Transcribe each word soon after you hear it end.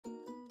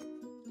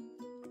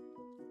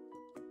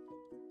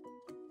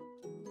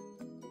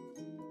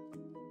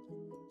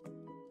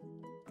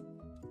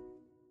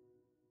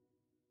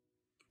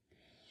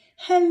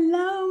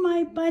Hello,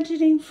 my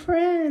budgeting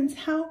friends.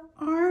 How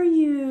are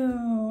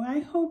you? I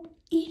hope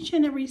each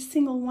and every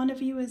single one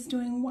of you is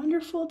doing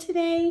wonderful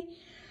today.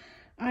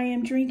 I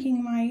am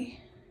drinking my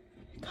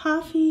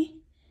coffee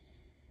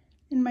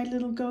in my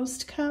little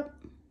ghost cup.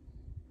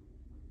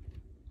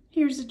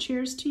 Here's a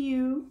cheers to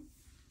you.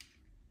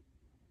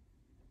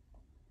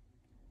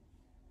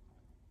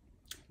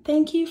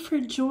 Thank you for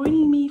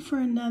joining me for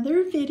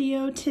another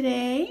video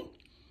today.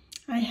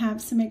 I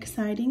have some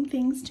exciting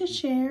things to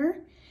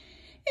share.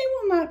 It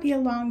will not be a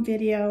long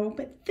video,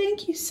 but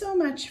thank you so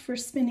much for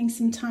spending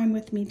some time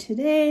with me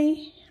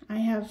today. I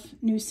have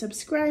new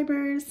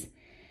subscribers,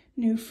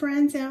 new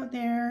friends out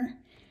there.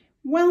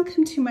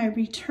 Welcome to my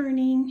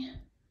returning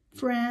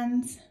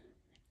friends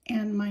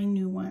and my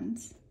new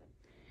ones.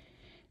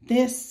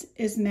 This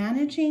is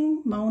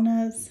Managing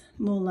Mona's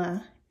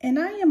Moolah, and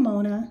I am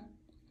Mona.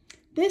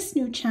 This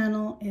new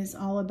channel is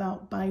all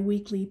about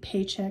bi-weekly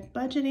paycheck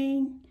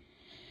budgeting,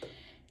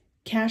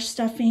 cash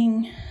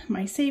stuffing,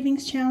 my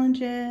savings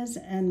challenges,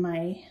 and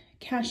my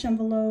cash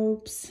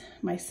envelopes,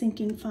 my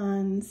sinking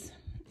funds,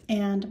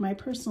 and my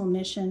personal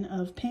mission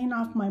of paying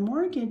off my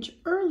mortgage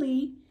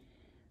early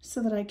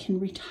so that I can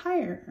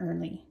retire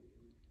early.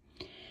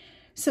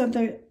 So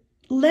the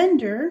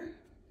lender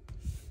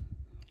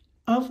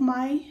of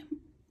my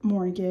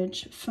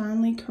mortgage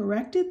finally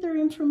corrected their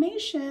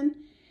information,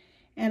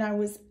 and I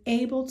was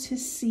able to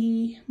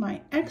see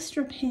my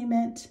extra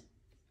payment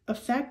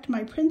affect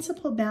my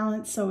principal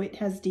balance, so it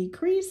has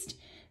decreased.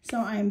 So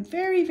I'm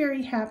very,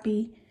 very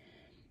happy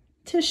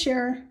to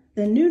share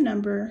the new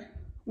number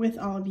with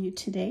all of you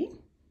today.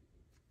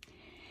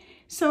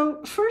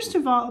 So first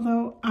of all,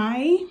 though,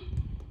 I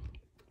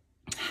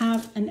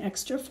have an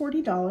extra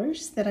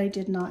 $40 that I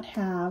did not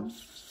have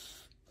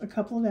a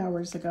couple of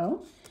hours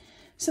ago.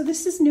 So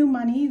this is new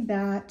money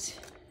that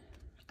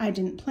I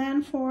didn't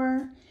plan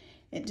for.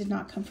 It did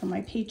not come from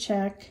my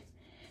paycheck.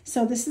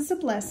 So this is a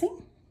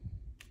blessing.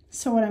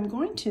 So what I'm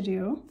going to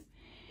do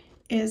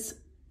is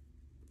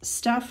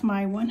stuff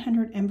my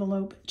 100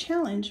 envelope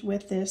challenge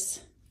with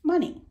this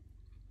money.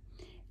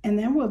 And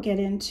then we'll get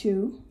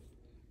into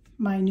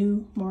my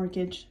new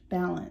mortgage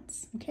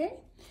balance,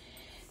 okay?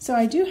 So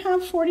I do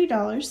have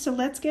 $40, so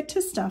let's get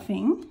to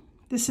stuffing.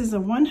 This is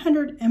a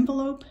 100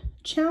 envelope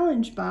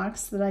challenge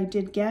box that I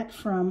did get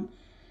from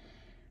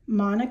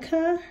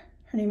Monica.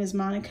 Her name is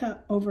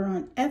Monica over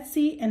on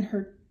Etsy, and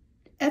her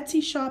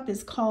Etsy shop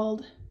is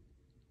called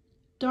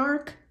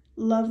Dark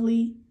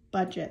Lovely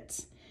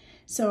Budgets.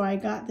 So I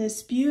got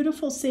this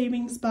beautiful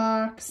savings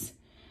box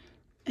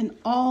and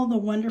all the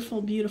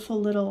wonderful,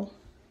 beautiful little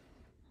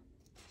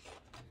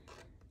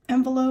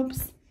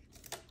envelopes.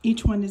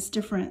 Each one is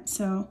different.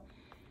 So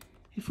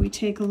if we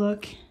take a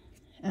look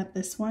at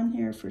this one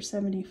here for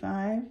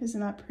 $75,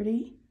 isn't that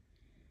pretty?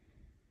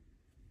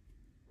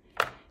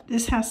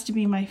 This has to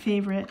be my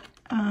favorite.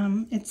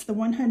 It's the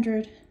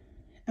 100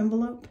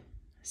 envelope.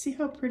 See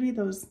how pretty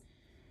those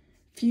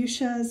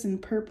fuchsias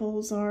and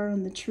purples are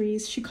on the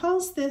trees. She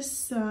calls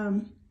this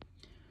her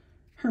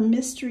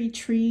mystery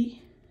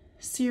tree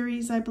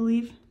series, I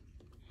believe.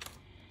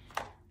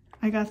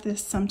 I got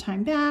this some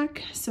time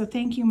back, so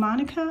thank you,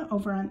 Monica,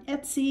 over on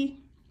Etsy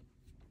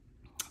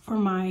for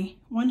my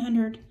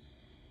 100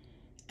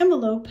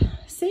 envelope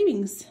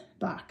savings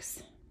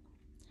box.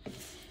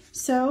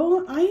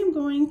 So I am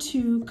going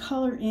to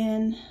color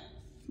in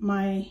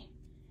my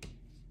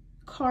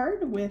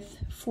card with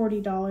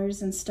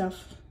 $40 and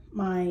stuff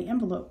my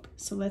envelope.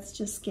 So let's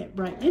just get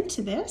right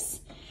into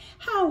this.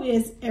 How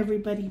is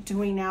everybody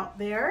doing out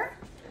there?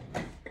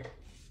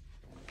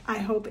 I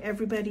hope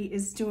everybody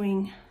is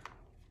doing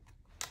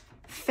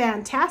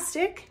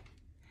fantastic.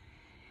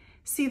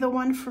 See the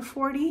one for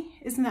 40?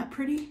 Isn't that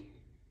pretty?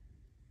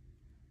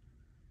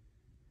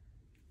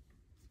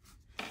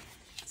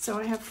 So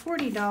I have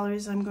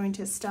 $40 I'm going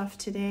to stuff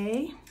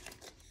today.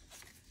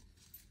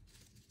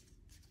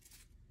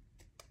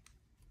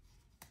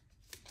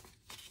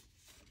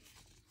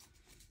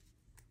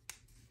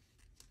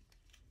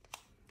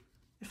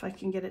 If I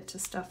can get it to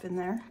stuff in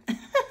there.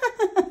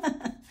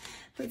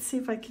 Let's see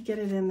if I could get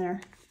it in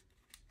there.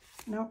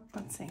 Nope,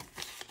 let's see.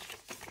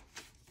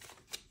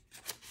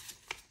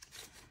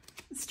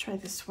 Let's try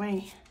this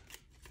way.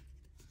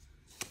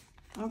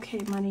 Okay,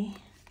 money,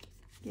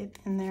 get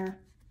in there.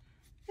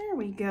 There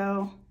we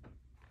go.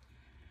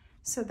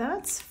 So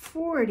that's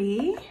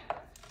 40.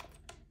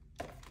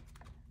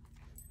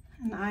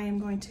 And I am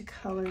going to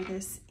color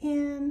this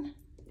in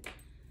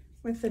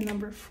with the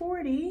number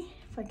 40.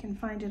 If I can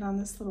find it on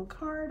this little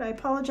card. I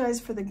apologize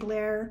for the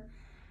glare.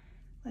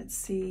 Let's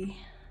see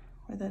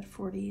where that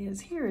 40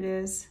 is. Here it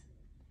is.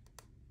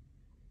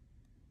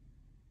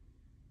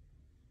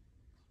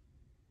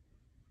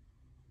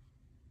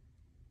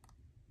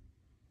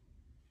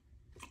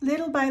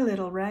 Little by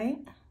little, right?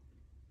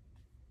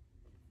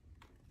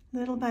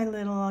 Little by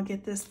little, I'll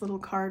get this little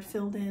card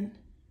filled in.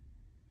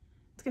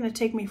 It's gonna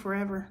take me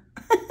forever.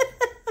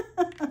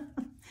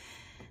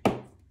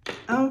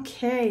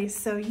 Okay,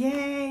 so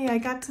yay, I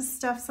got to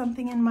stuff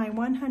something in my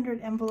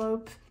 100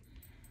 envelope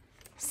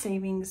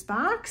savings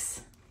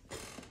box.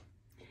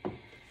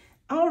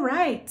 All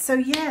right, so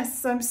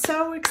yes, I'm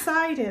so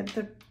excited.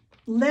 The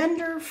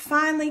lender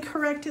finally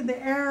corrected the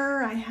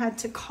error. I had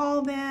to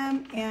call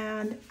them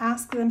and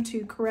ask them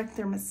to correct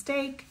their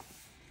mistake.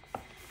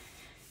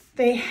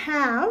 They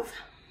have.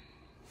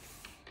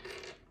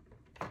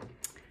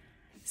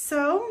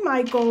 So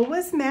my goal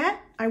was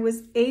met. I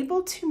was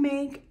able to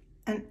make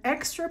an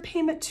extra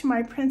payment to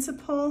my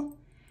principal.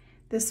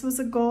 This was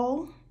a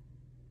goal.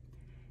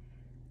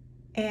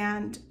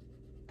 And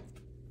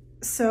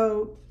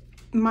so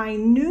my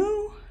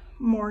new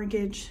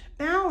mortgage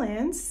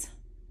balance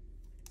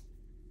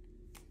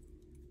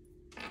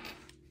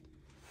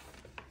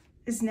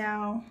is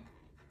now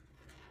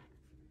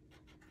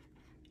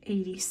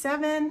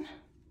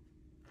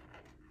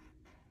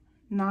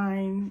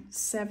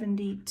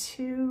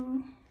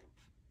 $87,972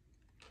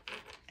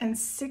 and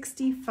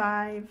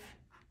 65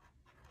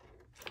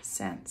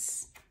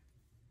 cents.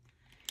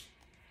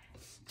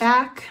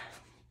 Back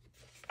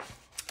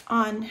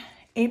on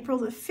April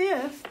the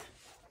 5th,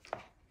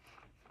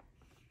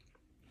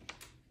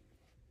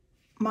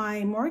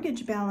 my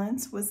mortgage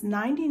balance was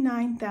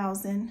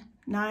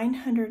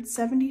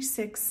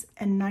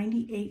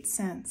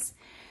 $99,976.98.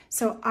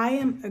 So I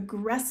am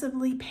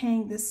aggressively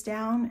paying this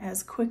down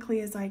as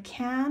quickly as I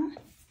can.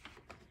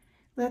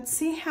 Let's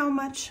see how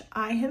much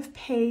I have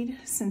paid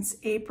since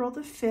April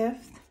the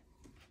 5th.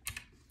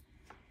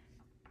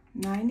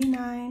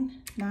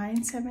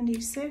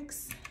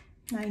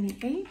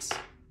 $99,976.98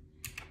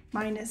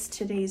 minus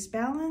today's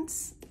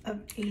balance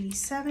of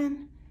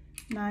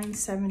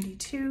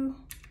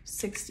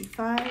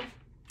 $87,972.65.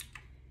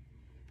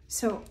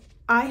 So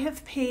I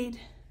have paid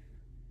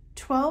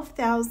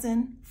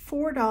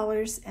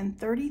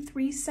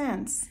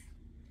 $12,004.33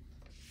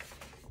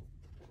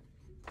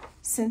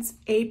 since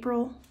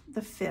April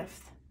the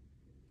 5th.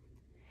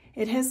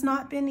 It has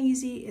not been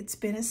easy. It's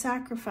been a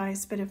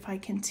sacrifice, but if I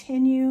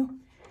continue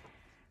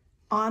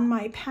on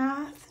my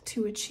path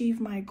to achieve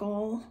my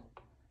goal,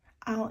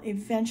 I'll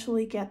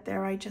eventually get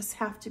there. I just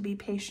have to be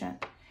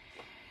patient.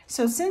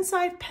 So since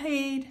I've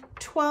paid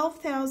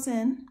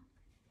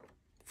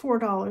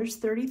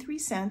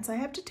 $12,004.33, I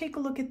have to take a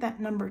look at that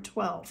number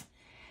 12.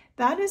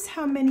 That is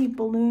how many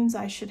balloons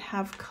I should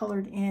have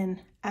colored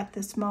in at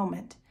this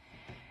moment.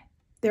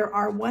 There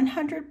are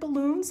 100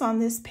 balloons on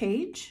this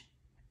page.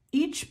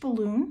 Each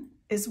balloon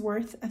is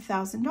worth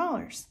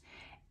 $1,000.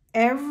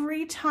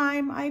 Every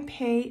time I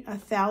pay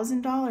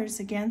 $1,000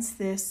 against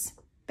this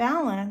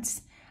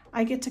balance,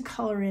 I get to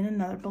color in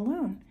another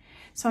balloon.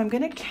 So I'm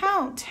going to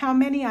count how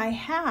many I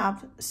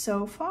have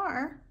so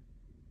far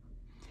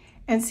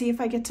and see if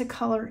I get to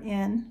color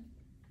in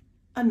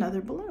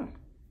another balloon.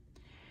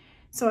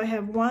 So I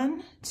have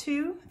 1,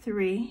 2,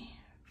 3,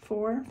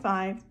 4,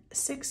 5,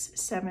 6,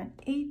 7,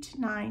 8,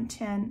 9,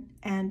 10,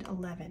 and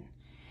 11.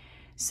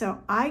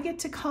 So I get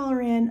to color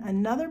in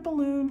another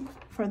balloon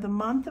for the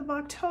month of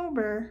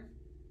October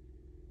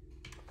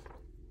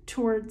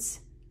towards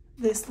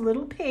this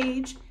little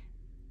page,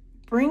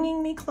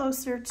 bringing me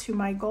closer to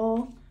my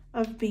goal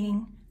of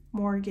being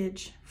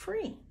mortgage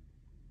free.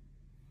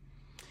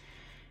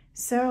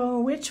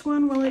 So which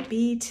one will it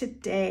be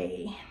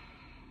today?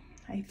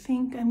 I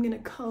think I'm going to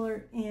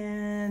color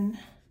in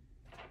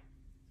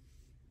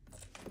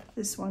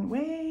this one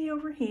way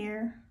over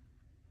here.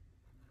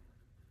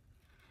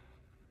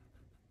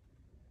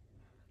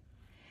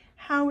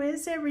 How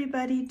is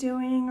everybody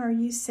doing? Are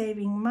you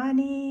saving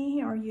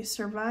money? Are you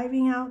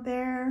surviving out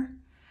there?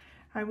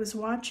 I was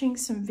watching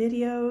some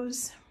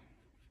videos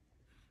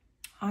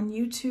on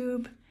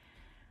YouTube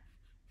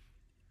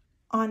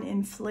on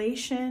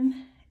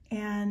inflation,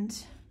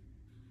 and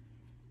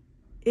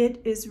it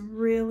is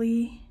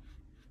really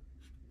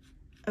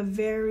a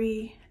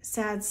very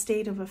sad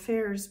state of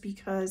affairs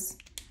because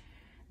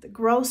the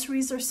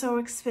groceries are so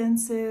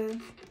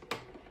expensive.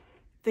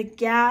 The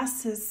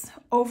gas is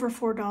over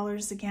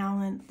 $4 a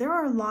gallon. There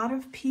are a lot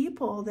of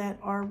people that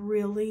are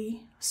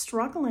really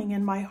struggling,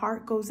 and my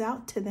heart goes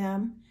out to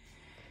them.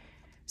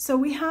 So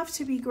we have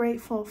to be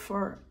grateful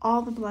for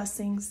all the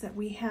blessings that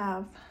we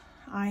have.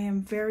 I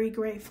am very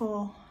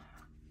grateful.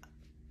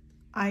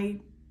 I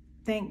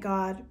thank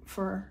God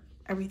for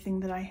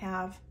everything that I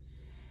have.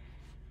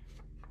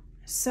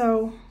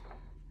 So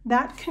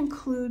that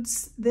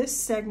concludes this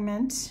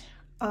segment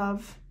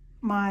of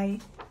my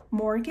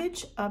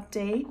mortgage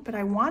update, but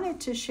I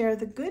wanted to share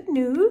the good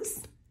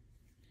news.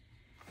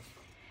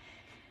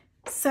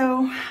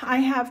 So I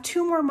have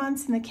 2 more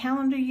months in the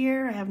calendar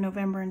year. I have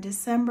November and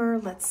December.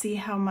 Let's see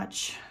how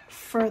much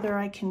further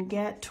I can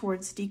get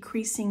towards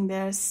decreasing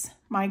this.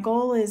 My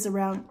goal is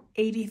around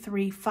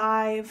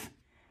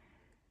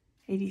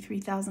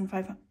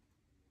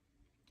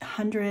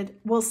 83,500.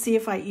 We'll see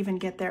if I even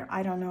get there.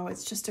 I don't know.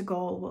 It's just a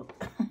goal.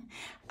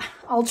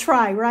 I'll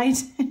try, right?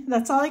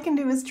 That's all I can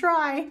do is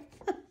try.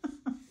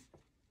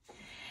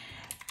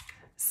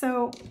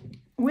 So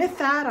with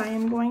that, I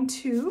am going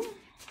to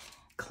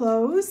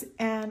close,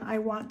 and I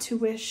want to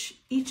wish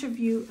each of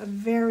you a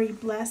very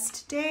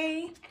blessed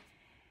day.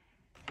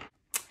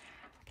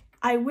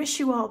 I wish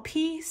you all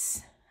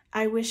peace.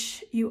 I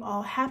wish you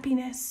all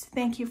happiness.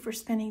 Thank you for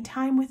spending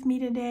time with me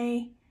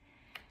today.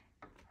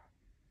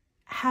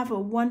 Have a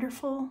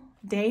wonderful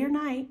day or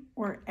night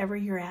wherever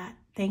you're at.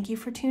 Thank you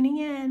for tuning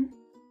in.